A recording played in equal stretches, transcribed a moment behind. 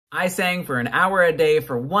I sang for an hour a day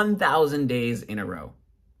for 1,000 days in a row.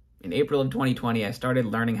 In April of 2020, I started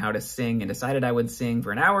learning how to sing and decided I would sing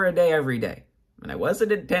for an hour a day every day. And I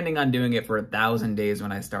wasn't intending on doing it for 1,000 days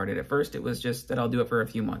when I started. At first, it was just that I'll do it for a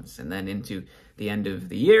few months, and then into the end of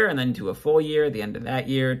the year, and then to a full year, the end of that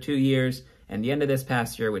year, 2 years, and the end of this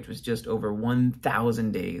past year, which was just over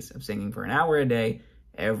 1,000 days of singing for an hour a day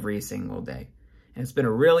every single day. And it's been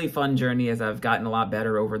a really fun journey as I've gotten a lot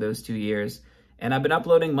better over those 2 years. And I've been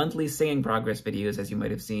uploading monthly singing progress videos, as you might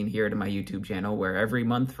have seen here to my YouTube channel, where every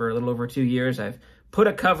month for a little over 2 years, I've put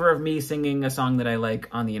a cover of me singing a song that I like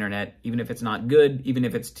on the internet. Even if it's not good, even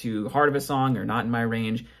if it's too hard of a song or not in my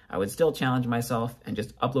range, I would still challenge myself and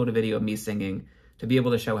just upload a video of me singing to be able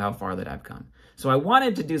to show how far that I've come. So I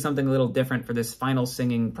wanted to do something a little different for this final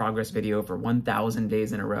singing progress video for 1,000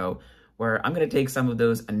 days in a row, where I'm going to take some of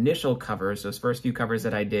those initial covers, those first few covers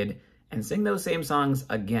that I did, and sing those same songs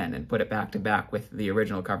again and put it back to back with the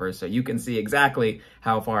original covers so you can see exactly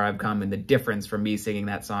how far I've come and the difference from me singing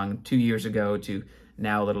that song 2 years ago to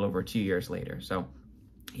now a little over 2 years later. So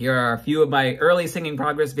here are a few of my early singing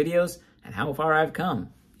progress videos and how far I've come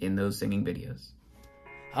in those singing videos.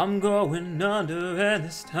 I'm going under, and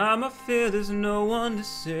this time I feel there's no one to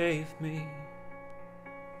save me.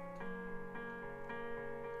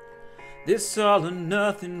 This all or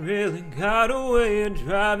nothing really got a way of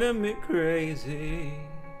driving me crazy.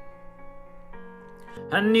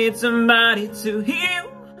 I need somebody to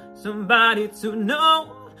heal, somebody to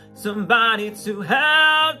know, somebody to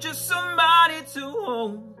have, just somebody to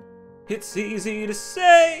hold. It's easy to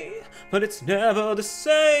say, but it's never the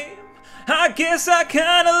same. I guess I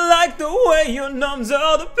kinda like the way you numbs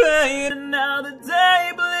all the pain. And now the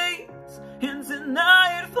day bleeds into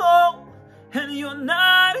nightfall, and you're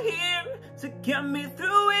not here to get me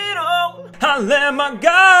through it all. I let my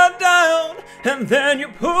guard down, and then you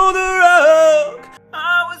pulled the rug.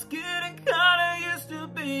 I was getting kinda used to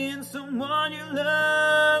being someone you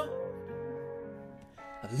love.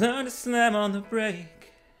 I learned to slam on the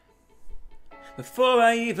brake before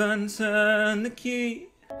I even turn the key.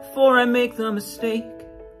 Before I make the mistake,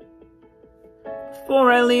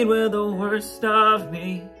 before I lead with the worst of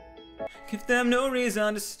me. Give them no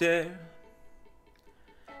reason to stare,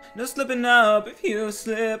 no slipping up if you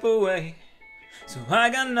slip away. So I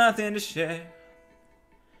got nothing to share,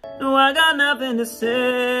 no, I got nothing to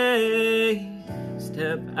say.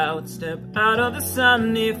 Step out of the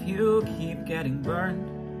sun if you keep getting burned.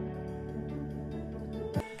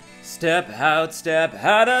 Step out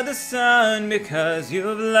of the sun because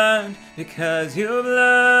you've learned, because you've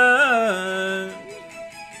learned.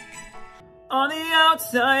 On the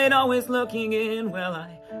outside, always looking in, will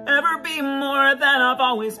I ever be more than I've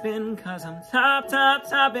always been? Cause I'm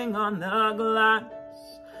tapping on the glass.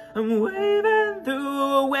 I'm waving through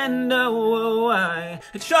a window. I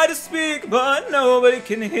try to speak, but nobody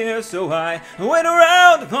can hear, so I wait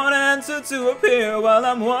around for an answer to appear while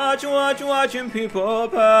I'm watching people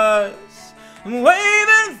pass. I'm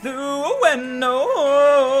waving through a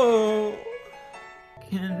window.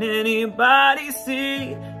 Can anybody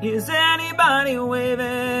see? Is anybody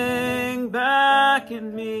waving back at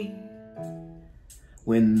me?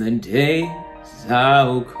 When the days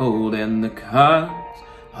are cold and the cards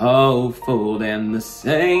all fold, and the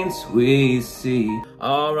saints we see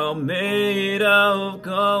are all made of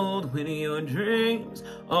gold. When your dreams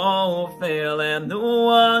all fail and the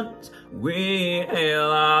ones we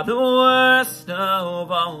hail are the worst of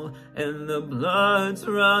all, and the bloods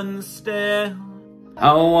run stale.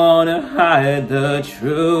 I wanna hide the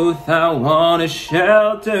truth, I wanna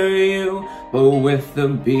shelter you, but with the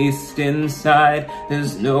beast inside,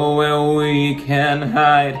 there's nowhere we can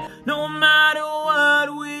hide. No matter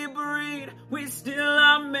what we breed, we still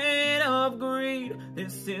are made of greed.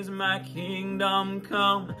 This is my kingdom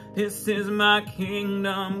come, this is my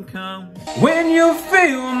kingdom come. When you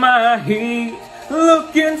feel my heat,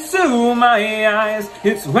 look into my eyes.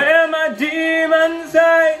 It's where my demons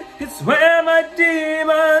hide, it's where my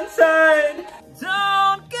demons hide.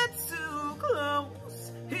 Don't get too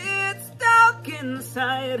close, it's dark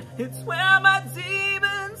inside. It's where my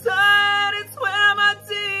demons hide, it's where my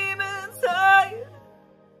demons hide.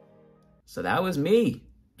 So that was me,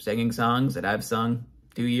 singing songs that I've sung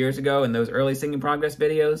 2 years ago in those early singing progress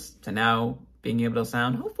videos, to now being able to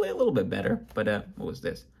sound hopefully a little bit better. But what was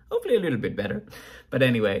this? hopefully a little bit better. But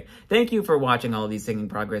anyway, thank you for watching all of these singing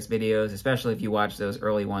progress videos, especially if you watched those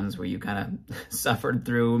early ones where you kind of suffered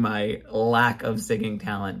through my lack of singing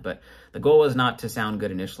talent. But the goal was not to sound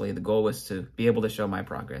good initially. The goal was to be able to show my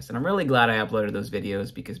progress. And I'm really glad I uploaded those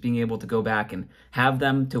videos, because being able to go back and have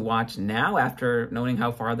them to watch now after knowing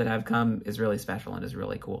how far that I've come is really special and is a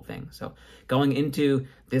really cool thing. So going into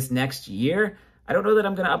this next year, I don't know that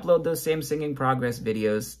I'm going to upload those same singing progress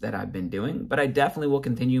videos that I've been doing, but I definitely will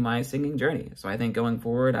continue my singing journey. So I think going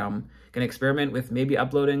forward, I'm going to experiment with maybe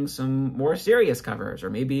uploading some more serious covers, or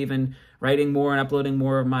maybe even writing more and uploading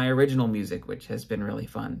more of my original music, which has been really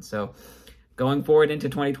fun. So going forward into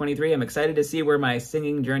 2023, I'm excited to see where my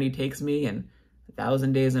singing journey takes me, and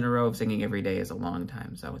 1,000 days in a row of singing every day is a long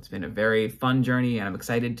time. So it's been a very fun journey, and I'm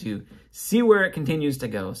excited to see where it continues to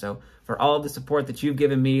go. So for all of the support that you've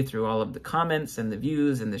given me through all of the comments and the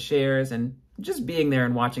views and the shares, and just being there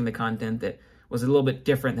and watching the content that was a little bit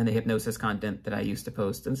different than the hypnosis content that I used to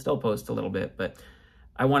post and still post a little bit, but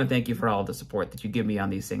I want to thank you for all the support that you give me on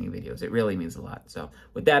these singing videos. It really means a lot. So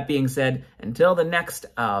with that being said, until the next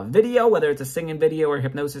video, whether it's a singing video or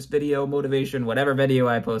hypnosis video, motivation, whatever video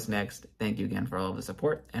I post next, thank you again for all of the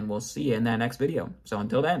support, and we'll see you in that next video. So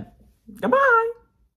until then, goodbye!